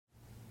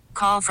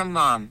call from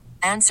mom.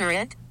 Answer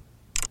it.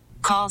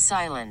 Call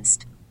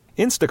silenced.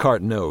 Instacart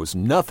knows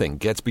nothing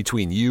gets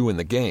between you and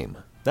the game.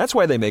 That's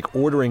why they make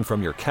ordering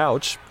from your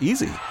couch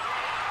easy.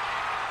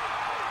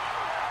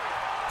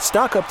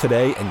 Stock up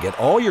today and get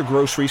all your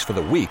groceries for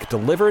the week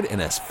delivered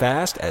in as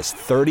fast as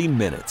 30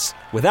 minutes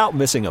without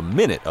missing a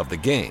minute of the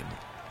game.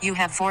 You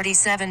have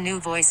 47 new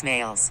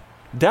voicemails.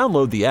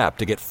 Download the app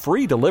to get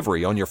free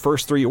delivery on your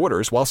first 3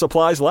 orders while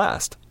supplies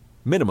last.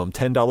 Minimum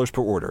 $10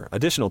 per order.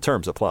 Additional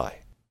terms apply.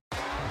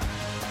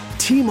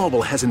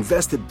 T-Mobile has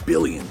invested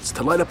billions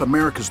to light up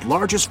America's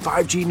largest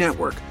 5G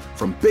network,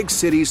 from big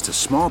cities to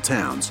small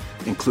towns,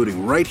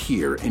 including right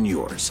here in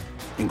yours.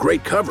 And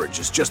great coverage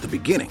is just the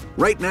beginning.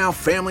 Right now,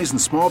 families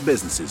and small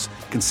businesses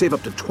can save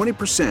up to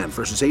 20%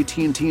 versus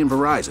AT&T and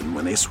Verizon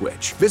when they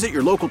switch. Visit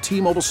your local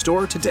T-Mobile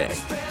store today.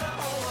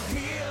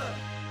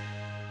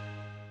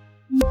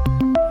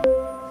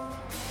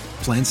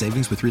 Plan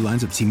savings with 3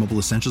 lines of T-Mobile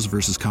Essentials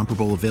versus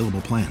comparable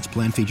available plans.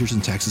 Plan features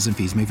and taxes and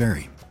fees may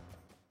vary.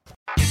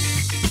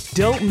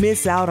 Don't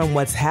miss out on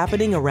what's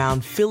happening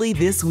around Philly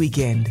this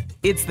weekend.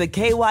 It's the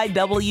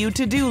KYW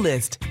To-Do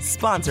List,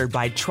 sponsored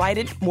by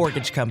Trident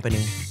Mortgage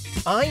Company.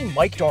 I'm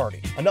Mike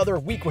Dougherty. Another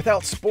week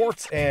without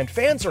sports, and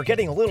fans are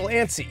getting a little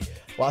antsy.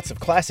 Lots of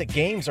classic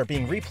games are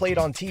being replayed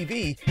on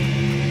TV.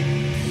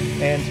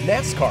 And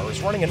NASCAR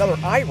is running another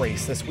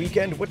iRace this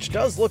weekend, which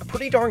does look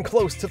pretty darn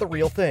close to the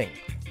real thing.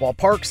 While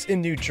parks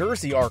in New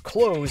Jersey are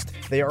closed,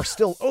 they are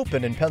still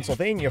open in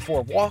Pennsylvania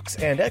for walks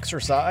and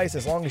exercise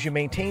as long as you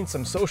maintain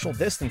some social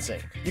distancing.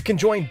 You can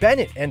join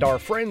Bennett and our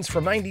friends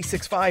from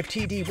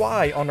 96.5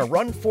 TDY on a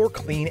run for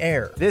clean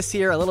air. This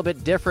year, a little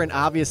bit different,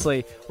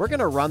 obviously. We're going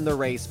to run the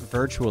race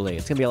virtually.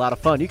 It's going to be a lot of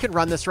fun. You can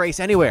run this race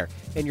anywhere.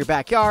 In your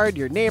backyard,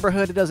 your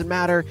neighborhood, it doesn't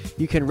matter.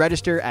 You can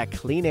register at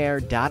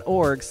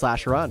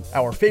cleanair.org/run.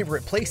 Our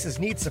favorite places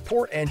need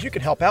support, and you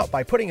can help out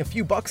by putting a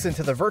few bucks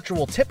into the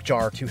virtual tip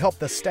jar to help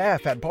the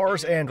staff at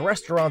bars and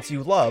restaurants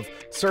you love.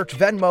 Search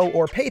Venmo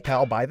or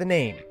PayPal by the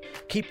name.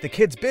 Keep the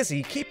kids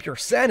busy, keep your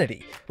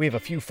sanity. We have a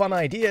few fun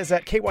ideas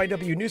at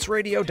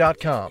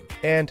KYWNewsRadio.com.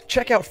 And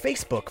check out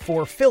Facebook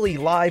for Philly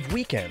Live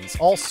Weekends.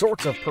 All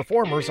sorts of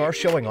performers are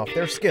showing off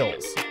their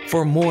skills.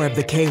 For more of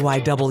the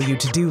KYW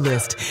To-Do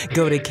List,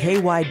 go to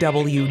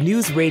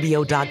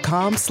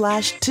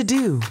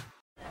KYWNewsRadio.com/to-do.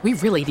 We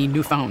really need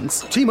new phones.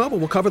 T-Mobile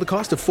will cover the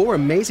cost of 4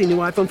 amazing new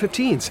iPhone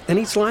 15s, and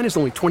each line is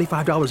only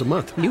 $25 a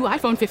month. New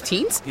iPhone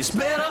 15s? It's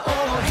better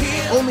over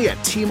here. Only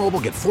at T-Mobile,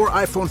 get 4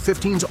 iPhone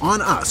 15s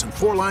on us and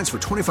 4 lines for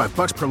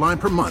 $25 per line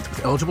per month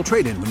with eligible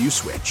trade-in when you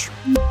switch.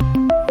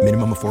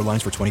 Minimum of 4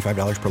 lines for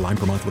 $25 per line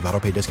per month with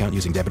autopay discount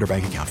using debit or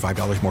bank account.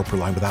 $5 more per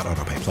line without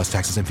autopay, plus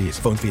taxes and fees.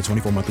 Phone fee at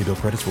 24 monthly bill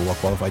credits for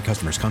well-qualified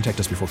customers. Contact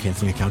us before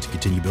canceling account to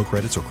continue bill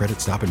credits or credit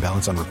stop and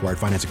balance on required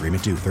finance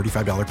agreement due.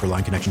 $35 per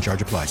line connection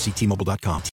charge applies. See T-Mobile.com.